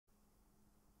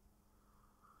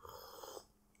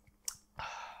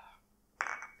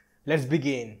Let's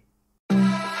begin.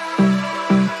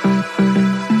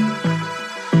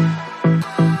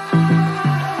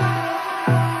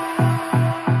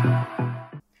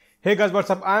 Hey guys, what's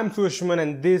up? I'm Sushman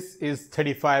and this is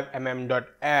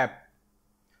 35mm.app.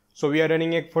 So we are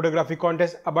running a photography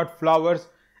contest about flowers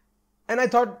and I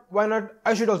thought why not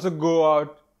I should also go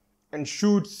out and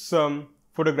shoot some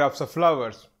photographs of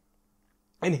flowers.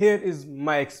 And here is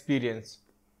my experience.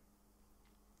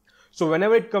 So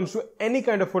whenever it comes to any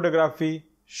kind of photography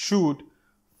shoot,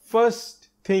 first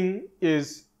thing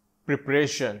is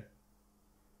preparation.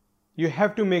 You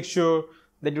have to make sure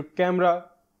that your camera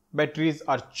batteries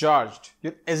are charged,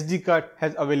 your SD card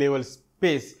has available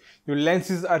space, your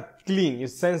lenses are clean, your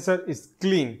sensor is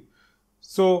clean.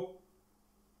 So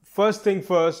first thing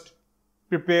first,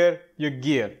 prepare your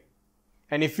gear.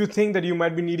 And if you think that you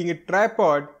might be needing a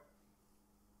tripod,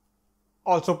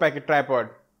 also pack a tripod.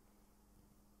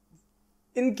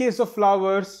 In case of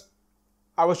flowers,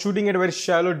 I was shooting at a very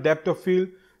shallow depth of field,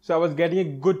 so I was getting a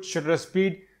good shutter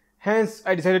speed. Hence,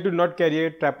 I decided to not carry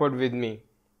a tripod with me.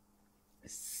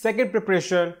 Second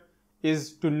preparation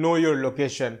is to know your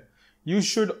location. You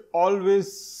should always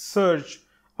search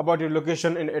about your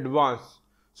location in advance.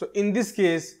 So in this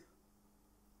case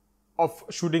of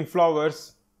shooting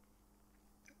flowers,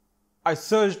 I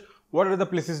searched what are the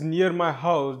places near my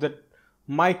house that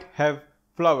might have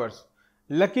flowers.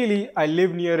 Luckily, I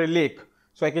live near a lake,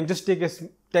 so I can just take a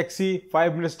taxi,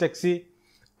 5 minutes taxi,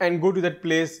 and go to that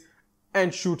place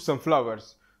and shoot some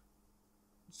flowers.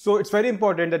 So it's very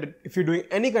important that if you're doing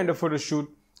any kind of photo shoot,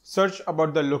 search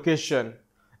about the location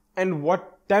and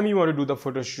what time you want to do the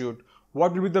photo shoot,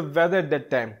 what will be the weather at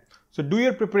that time. So do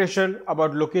your preparation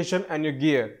about location and your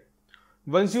gear.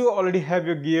 Once you already have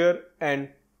your gear and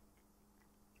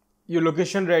your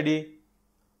location ready,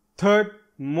 third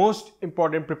most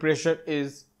important preparation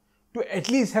is to at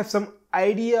least have some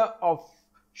idea of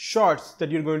shots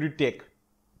that you're going to take.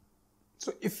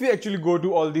 So if you actually go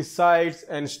to all these sites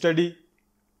and study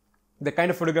the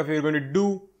kind of photography you're going to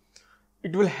do,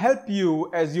 it will help you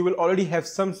as you will already have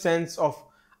some sense of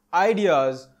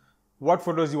ideas what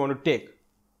photos you want to take.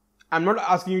 I'm not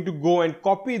asking you to go and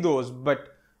copy those,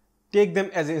 but take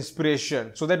them as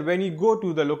inspiration so that when you go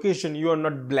to the location, you are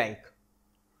not blank.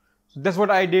 So that's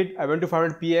what I did. I went to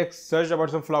 500px, searched about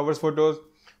some flowers photos,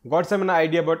 got some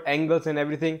idea about angles and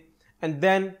everything, and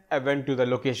then I went to the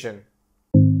location.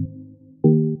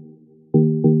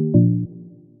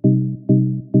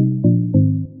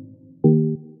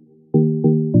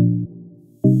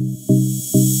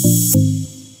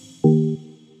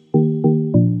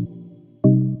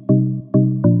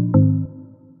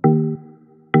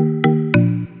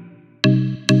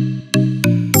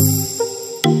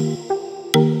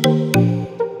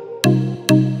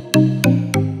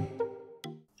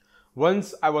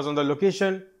 Once I was on the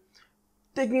location,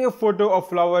 taking a photo of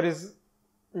flower is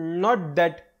not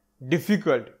that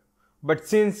difficult. But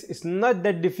since it's not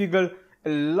that difficult, a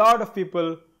lot of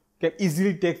people can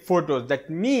easily take photos. That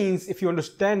means if you want to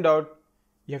stand out,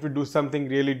 you have to do something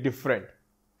really different.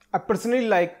 I personally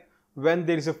like when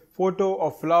there is a photo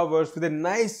of flowers with a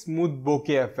nice smooth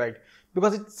bokeh effect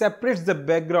because it separates the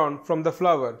background from the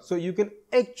flower. So you can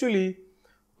actually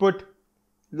put a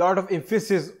lot of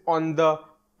emphasis on the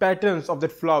patterns of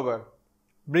that flower,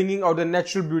 bringing out the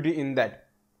natural beauty in that.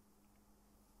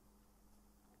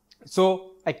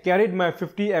 So I carried my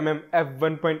 50mm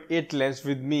f1.8 lens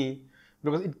with me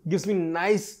because it gives me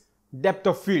nice depth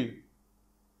of field.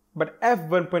 But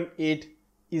f1.8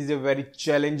 is a very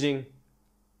challenging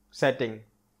setting.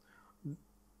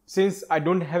 Since I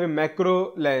don't have a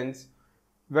macro lens,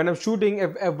 when I'm shooting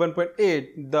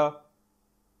f1.8, the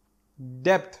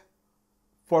depth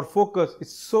for focus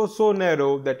is so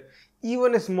narrow that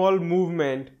even a small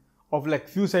movement of like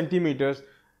few centimeters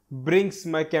brings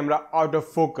my camera out of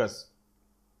focus.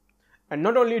 And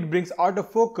not only it brings out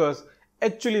of focus,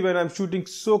 actually when I'm shooting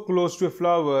so close to a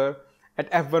flower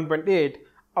at f1.8,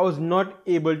 I was not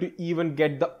able to even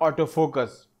get the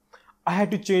autofocus. I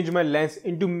had to change my lens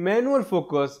into manual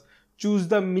focus, choose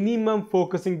the minimum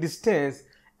focusing distance,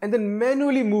 and then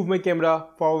manually move my camera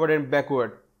forward and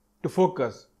backward to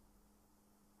focus.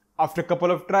 After a couple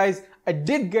of tries, I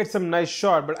did get some nice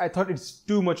shot, but I thought it's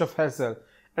too much of hassle.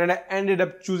 And I ended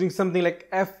up choosing something like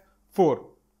f4.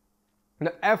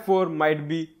 Now f4 might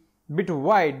be a bit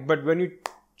wide, but when you're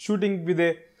shooting with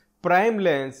a prime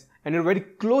lens and you're very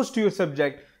close to your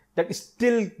subject, that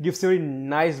still gives a very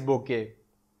nice bokeh.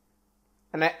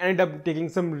 And I ended up taking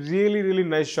some really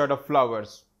nice shot of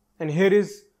flowers. And here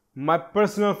is my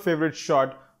personal favorite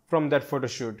shot from that photo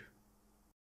shoot.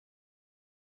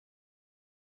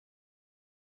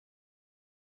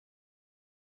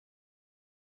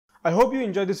 I hope you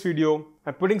enjoyed this video.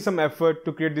 I'm putting some effort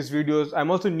to create these videos.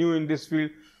 I'm also new in this field,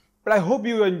 but I hope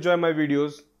you enjoy my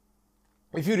videos.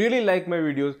 If you really like my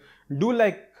videos, do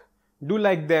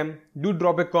like them, do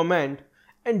drop a comment,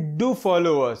 and do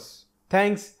follow us.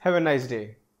 Thanks. Have a nice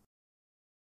day.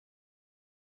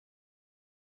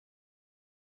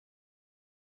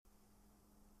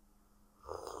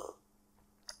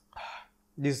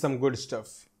 This is some good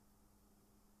stuff.